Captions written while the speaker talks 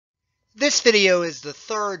This video is the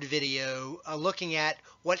third video looking at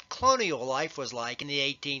what colonial life was like in the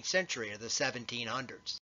 18th century or the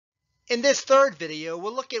 1700s. In this third video,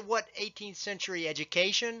 we'll look at what 18th century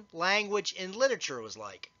education, language, and literature was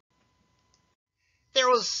like. There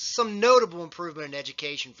was some notable improvement in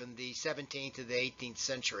education from the 17th to the 18th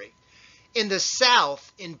century. In the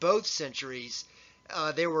South, in both centuries,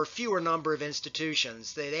 there were fewer number of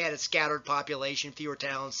institutions. They had a scattered population, fewer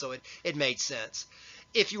towns, so it made sense.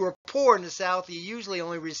 If you were poor in the South, you usually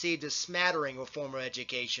only received a smattering of formal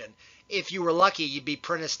education. If you were lucky, you'd be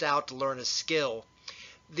apprenticed out to learn a skill.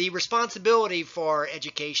 The responsibility for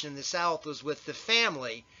education in the South was with the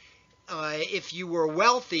family. If you were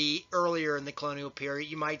wealthy earlier in the colonial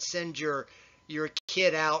period, you might send your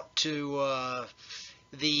kid out to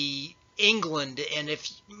the England, and if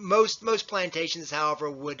most plantations,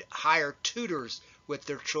 however, would hire tutors with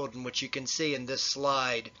their children, which you can see in this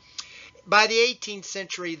slide. By the 18th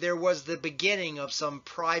century, there was the beginning of some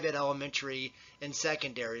private elementary and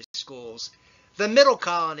secondary schools. The middle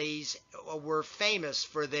colonies were famous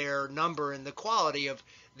for their number and the quality of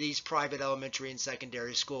these private elementary and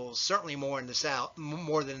secondary schools, certainly more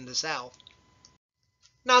than in the South.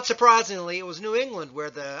 Not surprisingly, it was New England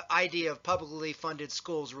where the idea of publicly funded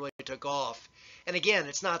schools really took off. And again,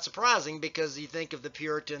 it's not surprising because you think of the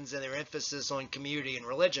Puritans and their emphasis on community and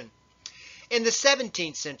religion. In the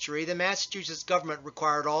 17th century, the Massachusetts government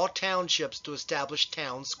required all townships to establish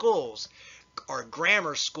town schools, or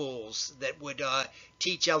grammar schools that would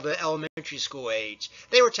teach the elementary school age.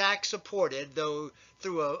 They were tax supported, though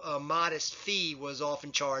through a modest fee was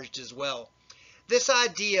often charged as well. This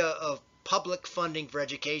idea of public funding for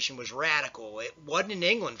education was radical. It wasn't in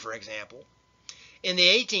England, for example. In the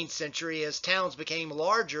 18th century, as towns became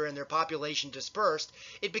larger and their population dispersed,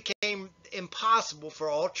 it became impossible for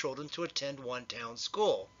all children to attend one town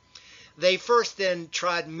school. They first then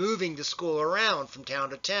tried moving the school around from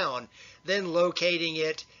town to town, then locating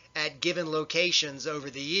it at given locations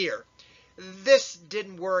over the year. This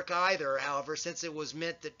didn't work either, however, since it was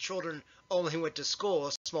meant that children only went to school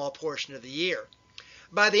a small portion of the year.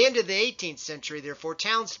 By the end of the 18th century, therefore,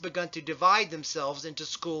 towns had begun to divide themselves into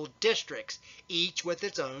school districts, each with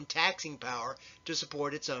its own taxing power to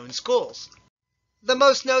support its own schools. The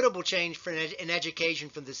most notable change in education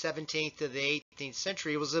from the 17th to the 18th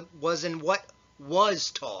century was in what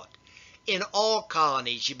was taught. In all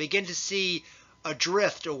colonies, you begin to see a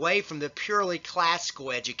drift away from the purely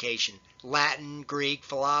classical education, Latin, Greek,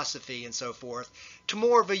 philosophy, and so forth, to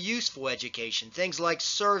more of a useful education, things like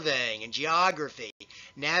surveying and geography,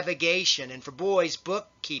 navigation, and for boys,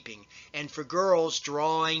 bookkeeping, and for girls,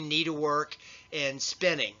 drawing, needlework, and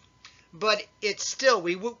spinning. But it still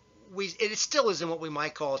isn't what we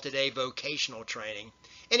might call today vocational training.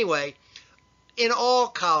 Anyway, in all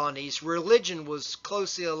colonies, religion was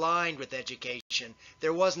closely aligned with education.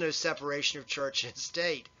 There was no separation of church and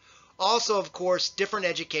state. Also, of course, different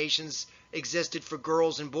educations existed for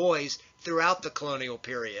girls and boys throughout the colonial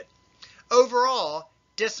period. Overall,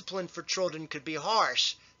 discipline for children could be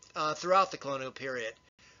harsh throughout the colonial period,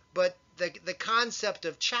 but the concept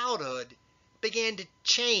of childhood began to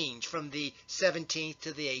change from the 17th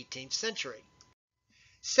to the 18th century.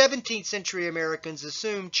 17th century Americans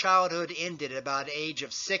assumed childhood ended at about the age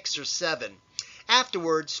of 6 or 7.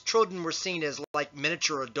 Afterwards, children were seen as like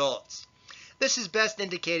miniature adults. This is best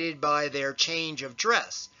indicated by their change of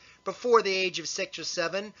dress. Before the age of 6 or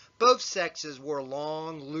 7, both sexes wore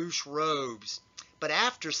long, loose robes. But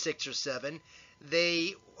after 6 or 7,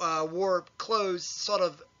 they wore clothes sort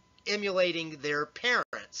of emulating their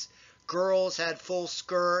parents. Girls had full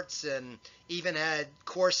skirts and even had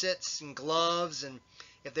corsets and gloves, and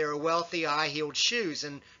if they were wealthy, high-heeled shoes.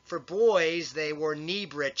 And for boys, they wore knee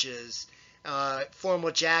breeches,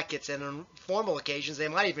 formal jackets, and on formal occasions, they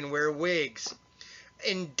might even wear wigs.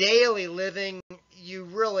 In daily living, you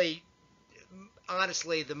really,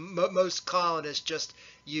 honestly, most colonists just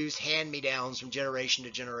used hand-me-downs from generation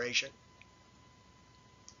to generation.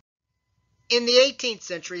 In the 18th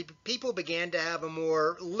century, people began to have a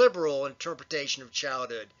more liberal interpretation of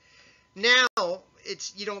childhood. Now,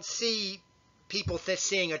 you don't see people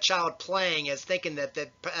seeing a child playing as thinking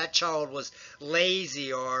that child was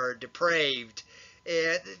lazy or depraved.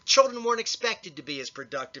 Children weren't expected to be as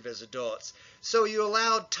productive as adults, so you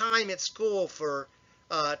allowed time at school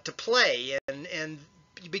to play, and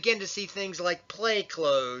you begin to see things like play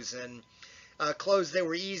clothes and clothes that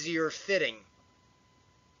were easier fitting.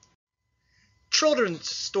 Children's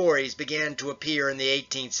stories began to appear in the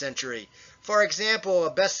 18th century. For example,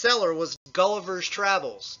 a bestseller was Gulliver's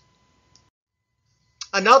Travels.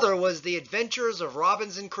 Another was The Adventures of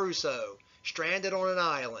Robinson Crusoe, stranded on an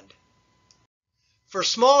island. For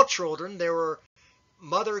small children, there were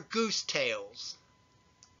Mother Goose Tales.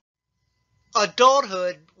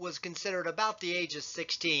 Adulthood was considered about the age of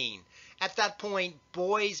 16. At that point,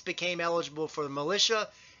 boys became eligible for the militia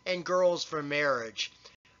and girls for marriage.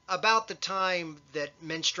 About the time that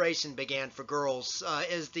menstruation began for girls,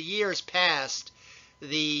 as the years passed,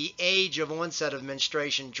 the age of onset of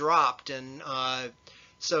menstruation dropped, and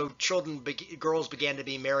so girls began to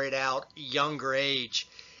be married out younger age.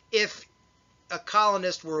 If a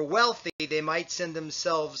colonist were wealthy, they might send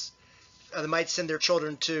their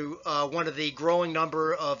children to one of the growing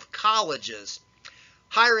number of colleges.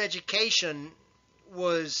 Higher education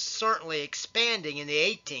was certainly expanding in the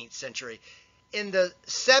 18th century. In the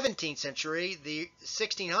 17th century, the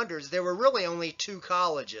 1600s, there were really only two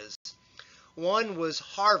colleges. One was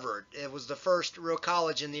Harvard. It was the first real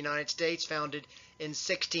college in the United States, founded in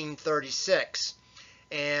 1636.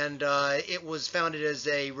 And it was founded as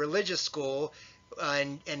a religious school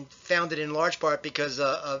and founded in large part because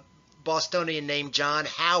a Bostonian named John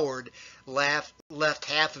Howard left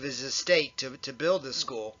half of his estate to build this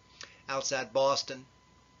school outside Boston.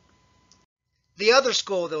 The other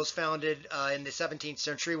school that was founded in the 17th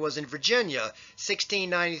century was in Virginia.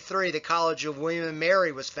 1693, the College of William and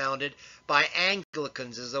Mary was founded by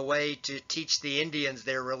Anglicans as a way to teach the Indians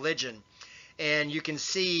their religion. And you can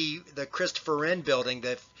see the Christopher Wren building,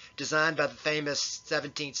 designed by the famous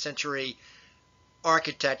 17th century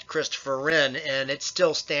architect Christopher Wren, and it's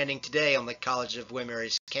still standing today on the College of William and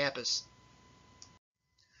Mary's campus.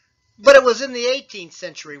 But it was in the 18th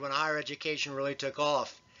century when higher education really took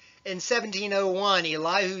off. In 1701,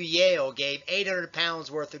 Elihu Yale gave 800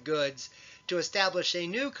 pounds worth of goods to establish a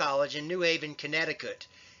new college in New Haven, Connecticut.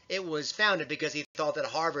 It was founded because he thought that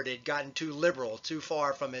Harvard had gotten too liberal, too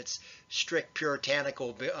far from its strict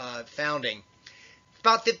puritanical founding.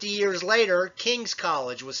 About 50 years later, King's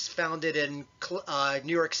College was founded in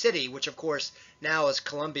New York City, which of course now is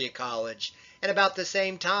Columbia College. And about the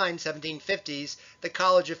same time, 1750s, the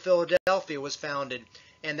College of Philadelphia was founded,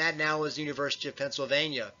 and that now is the University of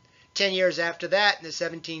Pennsylvania. 10 years after that, in the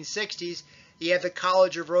 1760s, you have the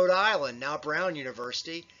College of Rhode Island, now Brown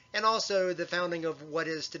University, and also the founding of what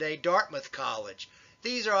is today Dartmouth College.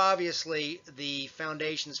 These are obviously the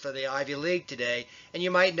foundations for the Ivy League today, and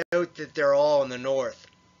you might note that they're all in the north.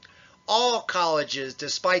 All colleges,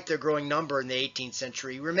 despite their growing number in the 18th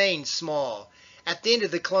century, remained small. At the end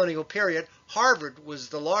of the colonial period, Harvard was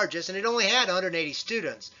the largest, and it only had 180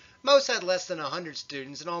 students. Most had less than 100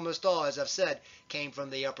 students, and almost all, as I've said, came from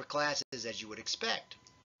the upper classes, as you would expect.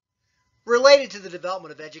 Related to the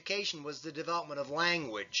development of education was the development of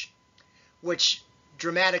language, which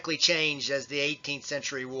dramatically changed as the 18th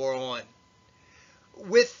century wore on.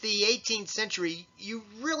 With the 18th century, you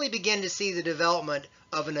really begin to see the development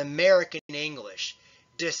of an American English,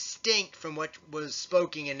 distinct from what was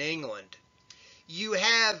spoken in England. You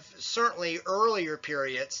have certainly earlier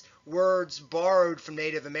periods, words borrowed from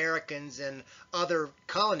Native Americans and other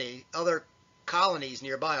colonies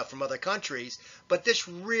nearby from other countries, but this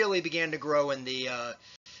really began to grow in the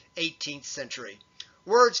 18th century.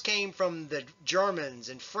 Words came from the Germans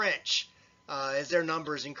and French as their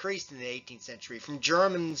numbers increased in the 18th century. From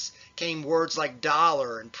Germans came words like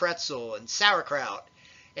dollar and pretzel and sauerkraut,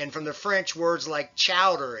 and from the French words like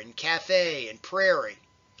chowder and cafe and prairie.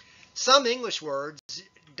 Some English words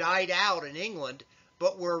died out in England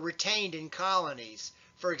but were retained in colonies.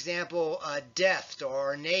 For example, deft or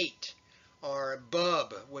ornate, or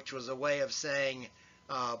bub, which was a way of saying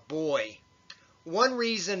boy. One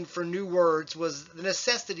reason for new words was the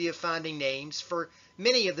necessity of finding names for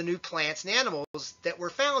many of the new plants and animals that were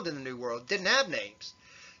found in the New World didn't have names.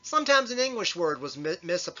 Sometimes an English word was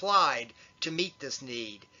misapplied to meet this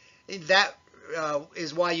need. That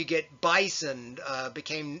is why you get bison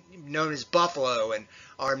became known as buffalo, and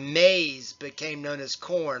our maize became known as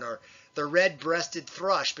corn, or the red-breasted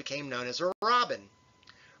thrush became known as a robin.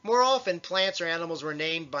 More often, plants or animals were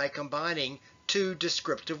named by combining two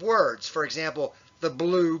descriptive words. For example, the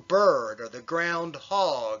blue bird, or the ground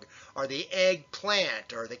hog, or the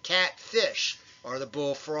eggplant, or the catfish, or the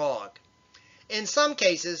bullfrog. In some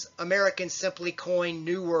cases, Americans simply coined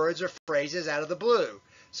new words or phrases out of the blue,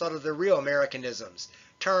 sort of the real Americanisms.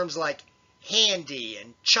 Terms like handy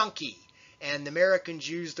and chunky, and the Americans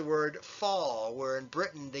used the word fall, where in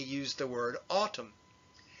Britain they used the word autumn.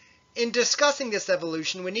 In discussing this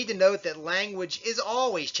evolution, we need to note that language is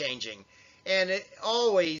always changing, and it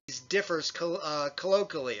always differs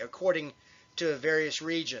colloquially according to various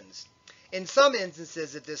regions. In some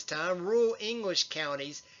instances at this time, rural English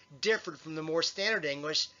counties differed from the more standard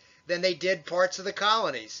English than they did parts of the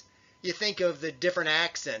colonies. You think of the different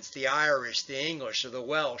accents, the Irish, the English, or the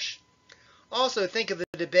Welsh. Also, think of the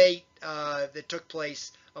debate that took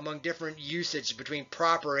place among different usage between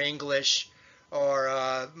proper English or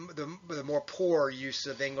the more poor use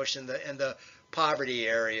of English in the poverty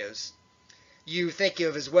areas. You think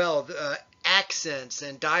of as well accents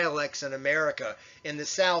and dialects in America. In the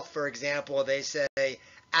South, for example, they say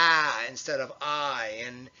ah instead of I,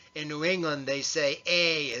 and in New England they say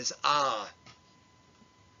a is ah.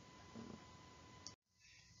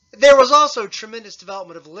 There was also tremendous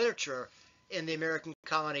development of literature in the American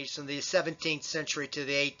colonies from the 17th century to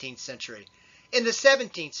the 18th century. In the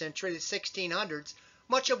 17th century, the 1600s,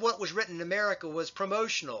 much of what was written in America was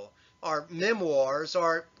promotional, or memoirs,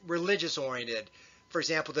 or religious oriented. For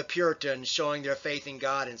example, the Puritans showing their faith in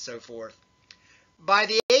God and so forth. By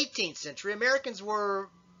the 18th century, Americans were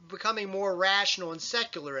becoming more rational and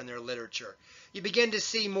secular in their literature. You begin to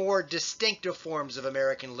see more distinctive forms of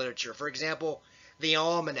American literature. For example, the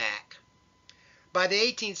almanac. By the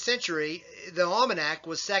 18th century, the almanac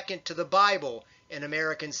was second to the Bible in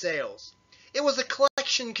American sales. It was a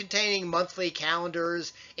collection containing monthly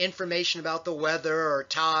calendars, information about the weather or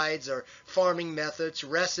tides or farming methods,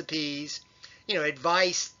 recipes,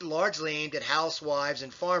 advice largely aimed at housewives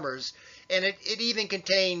and farmers, and it even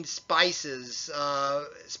contained spices,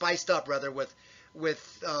 spiced up rather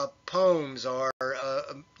with poems or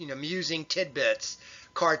amusing tidbits,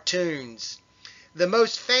 cartoons. The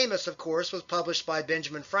most famous, of course, was published by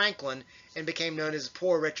Benjamin Franklin and became known as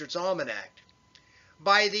Poor Richard's Almanac.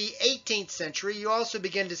 By the 18th century, you also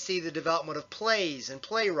begin to see the development of plays and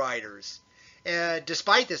playwriters.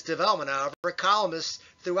 Despite this development, however, columnists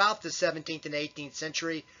throughout the 17th and 18th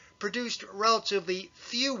century produced relatively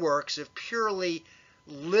few works of purely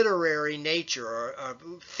literary nature, or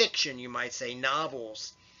fiction, you might say,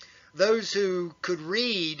 novels. Those who could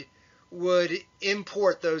read would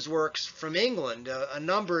import those works from England. A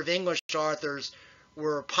number of English authors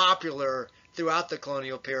were popular throughout the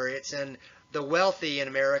colonial periods, and the wealthy in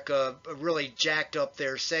America really jacked up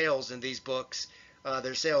their sales in these books.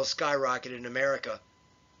 Their sales skyrocketed in America.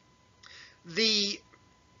 The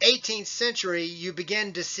 18th century, you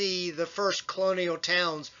begin to see the first colonial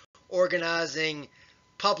towns organizing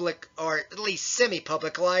public, or at least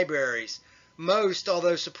semi-public libraries. Most,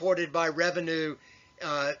 although supported by revenue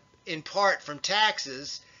in part from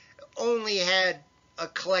taxes, only had a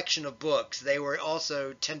collection of books. They were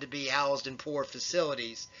also tend to be housed in poor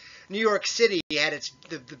facilities. New York City had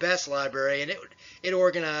the best library, and it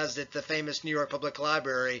organized at the famous New York Public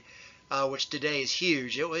Library, which today is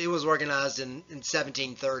huge. It was organized in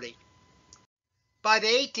 1730. By the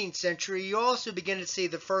 18th century, you also begin to see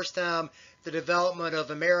the first time the development of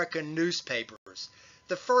American newspapers.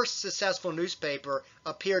 The first successful newspaper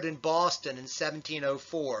appeared in Boston in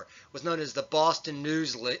 1704. It was known as the Boston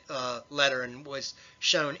News Letter and is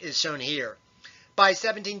shown here. By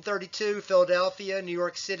 1732, Philadelphia, New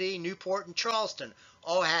York City, Newport, and Charleston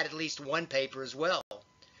all had at least one paper as well.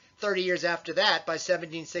 30 years after that, by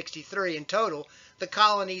 1763 in total, the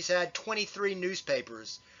colonies had 23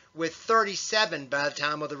 newspapers, with 37 by the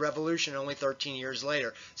time of the Revolution, only 13 years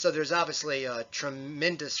later. So there's obviously a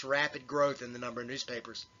tremendous rapid growth in the number of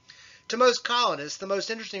newspapers. To most colonists, the most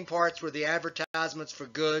interesting parts were the advertisements for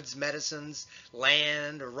goods, medicines,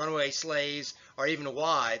 land, or runaway slaves, or even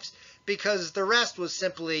wives, because the rest was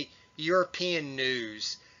simply European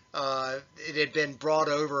news. It had been brought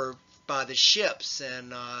over by the ships,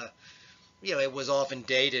 and it was often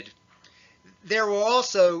dated. There were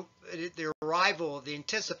also the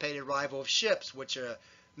anticipated arrival of ships, which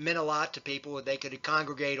meant a lot to people. They could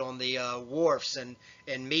congregate on the wharfs and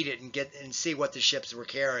meet it and see what the ships were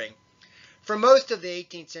carrying. For most of the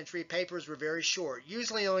 18th century, papers were very short,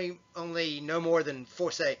 usually only no more than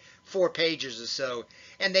 4 pages or so,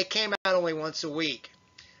 and they came out only once a week.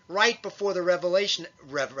 Right before the Revolution,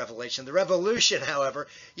 however,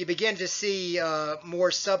 you begin to see more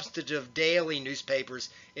substantive daily newspapers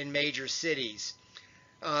in major cities.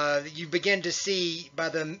 You begin to see by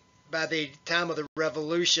the time of the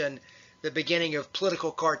Revolution the beginning of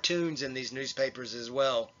political cartoons in these newspapers as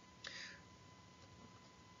well.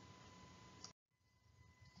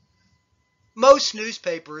 Most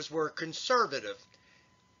newspapers were conservative.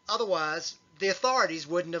 Otherwise, the authorities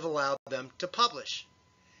wouldn't have allowed them to publish.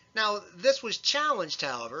 Now, this was challenged,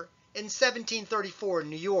 however, in 1734 in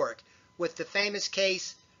New York with the famous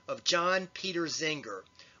case of John Peter Zenger,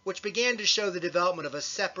 which began to show the development of a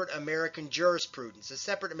separate American jurisprudence, a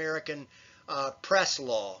separate American press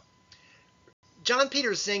law. John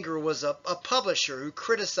Peter Zenger was a publisher who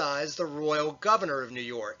criticized the royal governor of New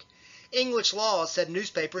York. English law said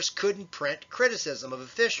newspapers couldn't print criticism of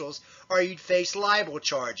officials or you'd face libel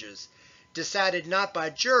charges, decided not by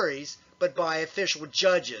juries but by official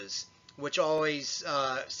judges, which always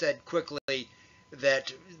said quickly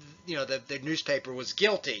that the newspaper was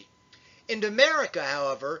guilty. In America,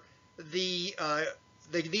 however, these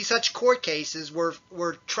such court cases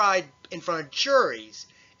were tried in front of juries,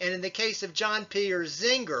 and in the case of John P.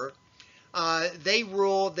 Zenger, they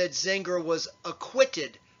ruled that Zenger was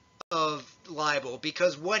acquitted of libel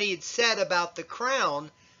because what he had said about the Crown,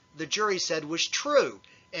 the jury said, was true,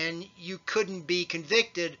 and you couldn't be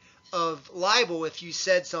convicted of libel if you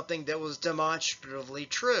said something that was demonstratively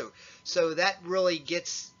true. So that really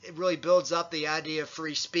builds up the idea of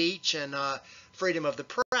free speech and freedom of the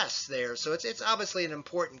press there. So it's obviously an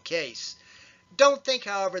important case. Don't think,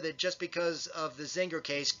 however, that just because of the Zenger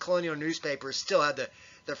case, colonial newspapers still had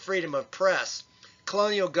the freedom of press.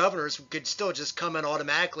 Colonial governors could still just come in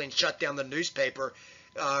automatically and shut down the newspaper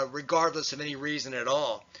regardless of any reason at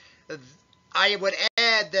all. I would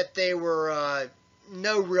add that they were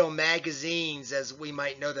no real magazines as we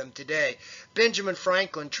might know them today. Benjamin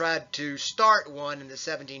Franklin tried to start one in the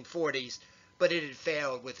 1740s, but it had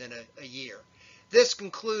failed within a year. This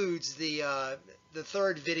concludes the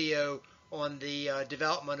third video on the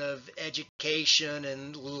development of education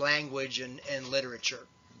and language and literature.